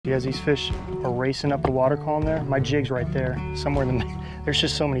As these fish are racing up the water column there, my jig's right there, somewhere in the there's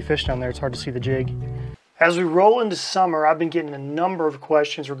just so many fish down there, it's hard to see the jig. As we roll into summer, I've been getting a number of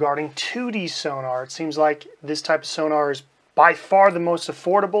questions regarding 2D sonar. It seems like this type of sonar is by far the most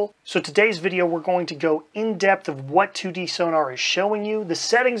affordable. So today's video, we're going to go in depth of what 2D sonar is showing you, the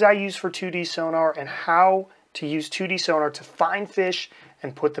settings I use for 2D sonar, and how to use 2D sonar to find fish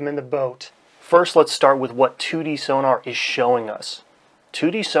and put them in the boat. First, let's start with what 2D sonar is showing us.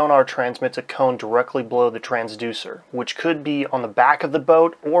 2D sonar transmits a cone directly below the transducer, which could be on the back of the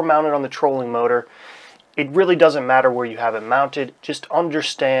boat or mounted on the trolling motor. It really doesn't matter where you have it mounted, just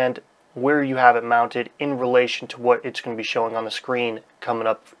understand where you have it mounted in relation to what it's going to be showing on the screen coming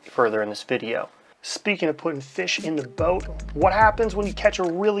up further in this video. Speaking of putting fish in the boat, what happens when you catch a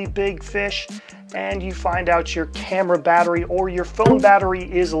really big fish and you find out your camera battery or your phone battery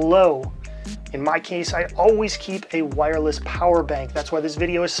is low? In my case, I always keep a wireless power bank. That's why this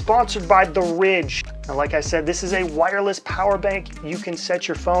video is sponsored by The Ridge. Now, like I said, this is a wireless power bank. You can set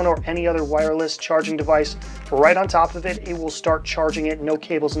your phone or any other wireless charging device right on top of it. It will start charging it, no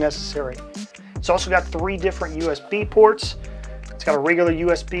cables necessary. It's also got 3 different USB ports. It's got a regular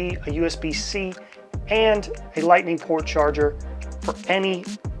USB, a USB-C, and a lightning port charger for any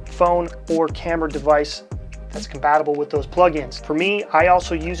phone or camera device that's compatible with those plugins. For me, I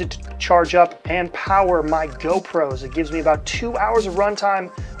also use it to charge up and power my GoPros. It gives me about 2 hours of runtime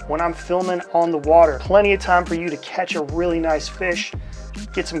when I'm filming on the water. Plenty of time for you to catch a really nice fish,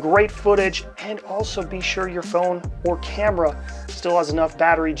 get some great footage, and also be sure your phone or camera still has enough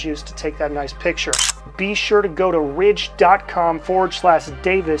battery juice to take that nice picture. Be sure to go to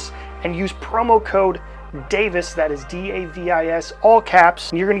ridge.com/Davis and use promo code Davis, that is D-A-V-I-S, all caps,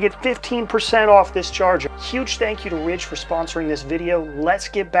 and you're going to get 15% off this charger. Huge thank you to Ridge for sponsoring this video. Let's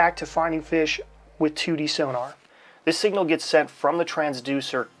get back to finding fish with 2D sonar. This signal gets sent from the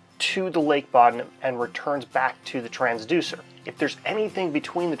transducer to the lake bottom and returns back to the transducer. If there's anything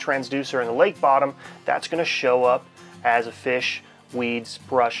between the transducer and the lake bottom, that's going to show up as a fish, weeds,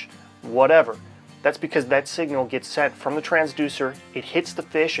 brush, whatever. That's because that signal gets sent from the transducer, it hits the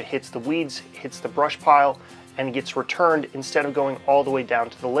fish, it hits the weeds, it hits the brush pile, and it gets returned instead of going all the way down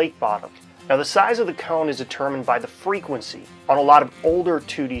to the lake bottom. Now, the size of the cone is determined by the frequency. On a lot of older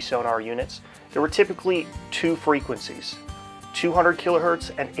 2D sonar units, there were typically 2 frequencies, 200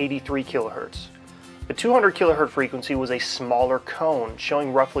 kilohertz and 83 kilohertz. The 200 kilohertz frequency was a smaller cone,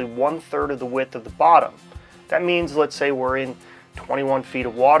 showing roughly 1/3 of the width of the bottom. That means, let's say we're in 21 feet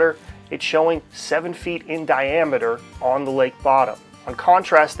of water, it's showing 7 feet in diameter on the lake bottom. On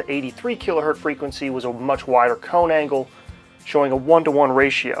contrast, the 83 kilohertz frequency was a much wider cone angle, showing a 1-to-1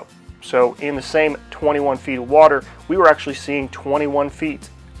 ratio. So in the same 21 feet of water, we were actually seeing 21 feet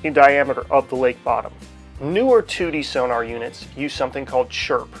in diameter of the lake bottom. Newer 2D sonar units use something called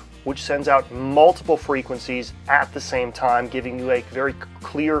chirp, which sends out multiple frequencies at the same time, giving you a very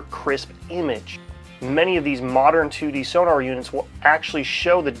clear, crisp image. Many of these modern 2D sonar units will actually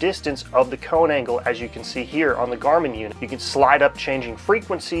show the distance of the cone angle, as you can see here on the Garmin unit. You can slide up changing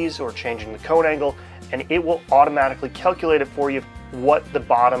frequencies or changing the cone angle, and it will automatically calculate it for you what the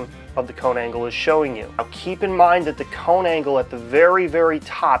bottom of the cone angle is showing you. Now, keep in mind that the cone angle at the very, very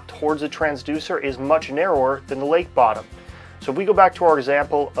top towards the transducer is much narrower than the lake bottom. So if we go back to our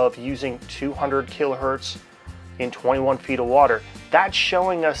example of using 200 kilohertz in 21 feet of water, that's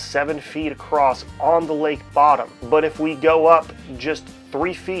showing us 7 feet across on the lake bottom. But if we go up just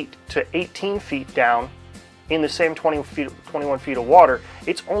 3 feet to 18 feet down in the same 21 feet of water,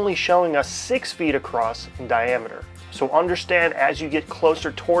 it's only showing us 6 feet across in diameter. So understand, as you get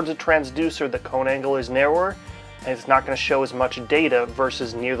closer towards the transducer, the cone angle is narrower and it's not going to show as much data,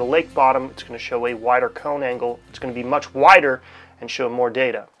 versus near the lake bottom, it's going to show a wider cone angle. It's going to be much wider and show more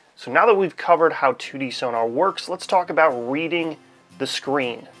data. So now that we've covered how 2D sonar works, let's talk about reading the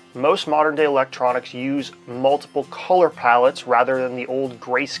screen. Most modern day electronics use multiple color palettes rather than the old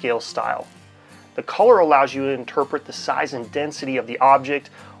grayscale style. The color allows you to interpret the size and density of the object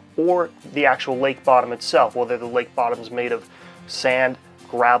or the actual lake bottom itself, whether the lake bottom is made of sand,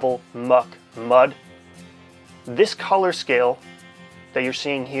 gravel, muck, mud. This color scale that you're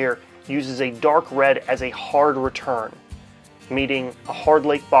seeing here uses a dark red as a hard return, meaning a hard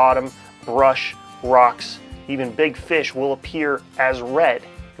lake bottom, brush, rocks, even big fish will appear as red.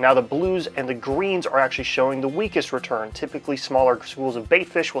 Now the blues and the greens are actually showing the weakest return. Typically smaller schools of bait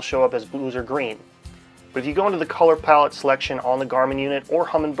fish will show up as blues or green. But if you go into the color palette selection on the Garmin unit or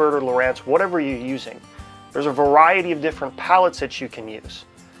Humminbird or Lowrance, whatever you're using, there's a variety of different palettes that you can use.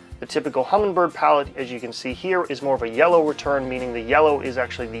 The typical Humminbird palette, as you can see here, is more of a yellow return, meaning the yellow is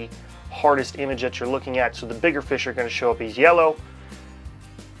actually the hardest image that you're looking at, so the bigger fish are going to show up as yellow.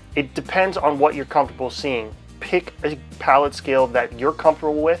 It depends on what you're comfortable seeing. Pick a palette scale that you're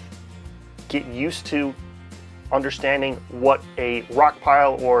comfortable with. Get used to understanding what a rock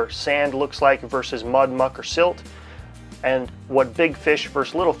pile or sand looks like versus mud, muck, or silt, and what big fish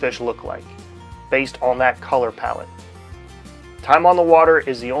versus little fish look like based on that color palette. Time on the water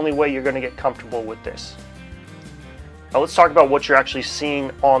is the only way you're going to get comfortable with this. Now let's talk about what you're actually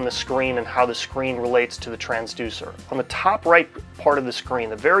seeing on the screen and how the screen relates to the transducer. On the top right part of the screen,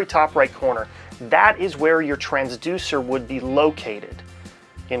 the very top right corner, that is where your transducer would be located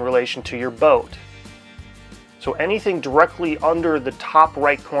in relation to your boat. So anything directly under the top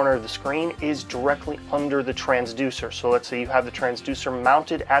right corner of the screen is directly under the transducer. So let's say you have the transducer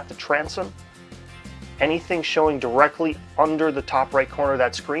mounted at the transom. Anything showing directly under the top right corner of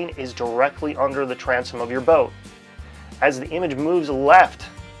that screen is directly under the transom of your boat. As the image moves left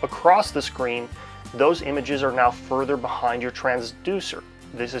across the screen, those images are now further behind your transducer.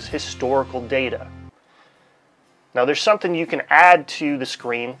 This is historical data. Now there's something you can add to the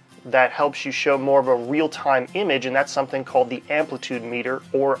screen that helps you show more of a real-time image, and that's something called the amplitude meter,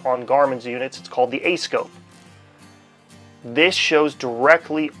 or on Garmin's units it's called the A-scope. This shows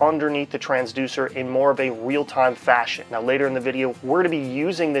directly underneath the transducer in more of a real-time fashion. Now later in the video we're going to be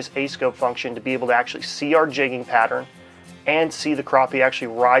using this A-scope function to be able to actually see our jigging pattern and see the crappie actually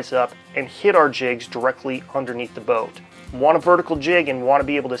rise up and hit our jigs directly underneath the boat. Want a vertical jig and want to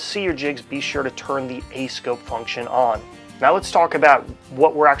be able to see your jigs, be sure to turn the A-scope function on. Now let's talk about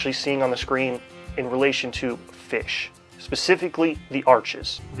what we're actually seeing on the screen in relation to fish, specifically the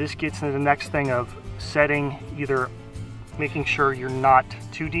arches. This gets into the next thing of setting, either making sure you're not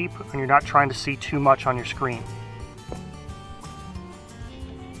too deep and you're not trying to see too much on your screen.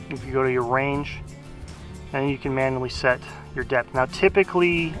 If you go to your range, and you can manually set your depth. Now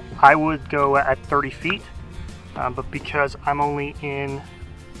typically I would go at 30 feet, but because I'm only in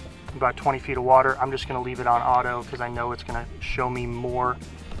about 20 feet of water, I'm just going to leave it on auto because I know it's going to show me more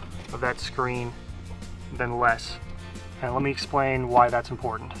of that screen than less. And let me explain why that's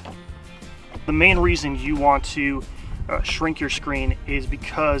important. The main reason you want to shrink your screen is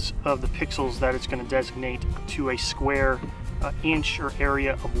because of the pixels that it's going to designate to a square inch or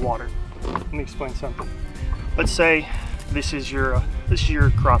area of water. Let me explain something. Let's say this is your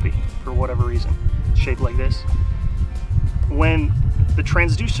crappie for whatever reason, it's shaped like this. When the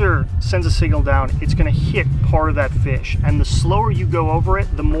transducer sends a signal down, it's going to hit part of that fish, and the slower you go over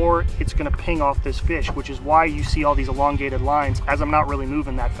it, the more it's going to ping off this fish, which is why you see all these elongated lines as I'm not really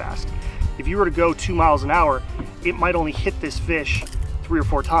moving that fast. If you were to go 2 miles an hour, it might only hit this fish 3 or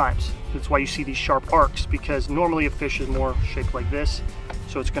 4 times. That's why you see these sharp arcs, because normally a fish is more shaped like this,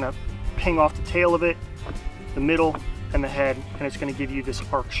 so it's going to ping off the tail of it, the middle, and the head, and it's going to give you this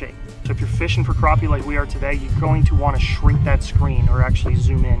arc shape. So if you're fishing for crappie like we are today, you're going to want to shrink that screen or actually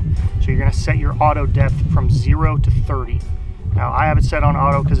zoom in. So you're going to set your auto depth from 0 to 30. Now I have it set on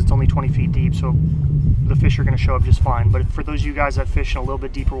auto because it's only 20 feet deep, so the fish are going to show up just fine. But for those of you guys that fish in a little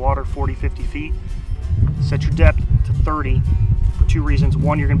bit deeper water, 40, 50 feet, set your depth to 30 for 2 reasons.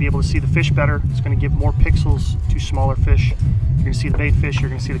 One, you're going to be able to see the fish better. It's going to give more pixels to smaller fish. You're going to see the bait fish, you're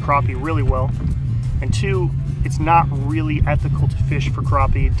going to see the crappie really well. And 2, it's not really ethical to fish for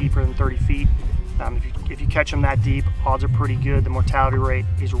crappie deeper than 30 feet. If you catch them that deep, odds are pretty good. The mortality rate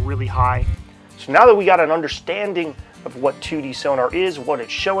is really high. So now that we got an understanding of what 2D sonar is, what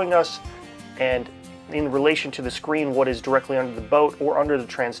it's showing us, and in relation to the screen, what is directly under the boat or under the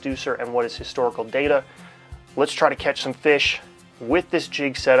transducer and what is historical data, let's try to catch some fish with this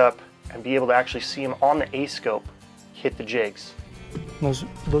jig setup and be able to actually see them on the A-scope hit the jigs.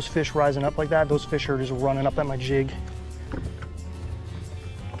 Those fish rising up like that, those fish are just running up at my jig.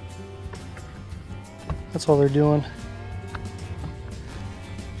 That's all they're doing.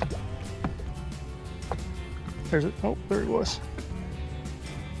 There's it. Oh, there he was.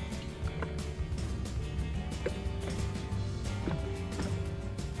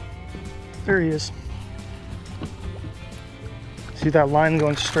 There he is. See that line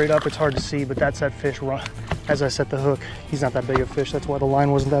going straight up? It's hard to see, but that's that fish run. As I set the hook, he's not that big a fish. That's why the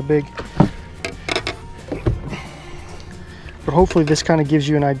line wasn't that big. But hopefully this kind of gives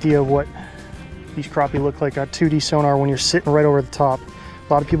you an idea of what these crappie look like on 2D sonar when you're sitting right over the top.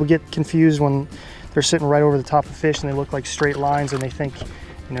 A lot of people get confused when they're sitting right over the top of fish and they look like straight lines and they think,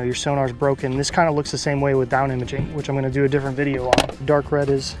 you know, your sonar's broken. This kind of looks the same way with down imaging, which I'm going to do a different video on. Dark red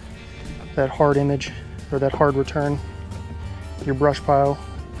is that hard image, or that hard return, your brush pile,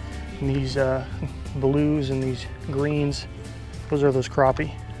 and these blues and these greens, those are those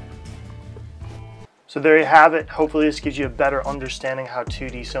crappie. So there you have it. Hopefully this gives you a better understanding how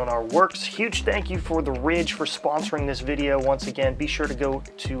 2D sonar works. Huge thank you for the Ridge for sponsoring this video. Once again, be sure to go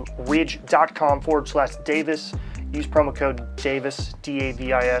to ridge.com/Davis. Use promo code Davis,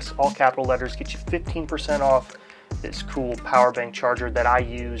 D-A-V-I-S, all capital letters, get you 15% off this cool power bank charger that I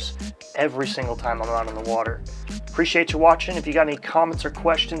use every single time I'm out on the water. Appreciate you watching. If you got any comments or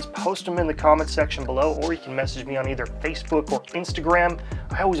questions, post them in the comment section below, or you can message me on either Facebook or Instagram.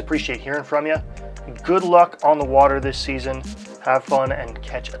 I always appreciate hearing from you. Good luck on the water this season. Have fun and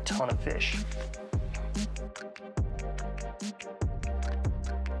catch a ton of fish.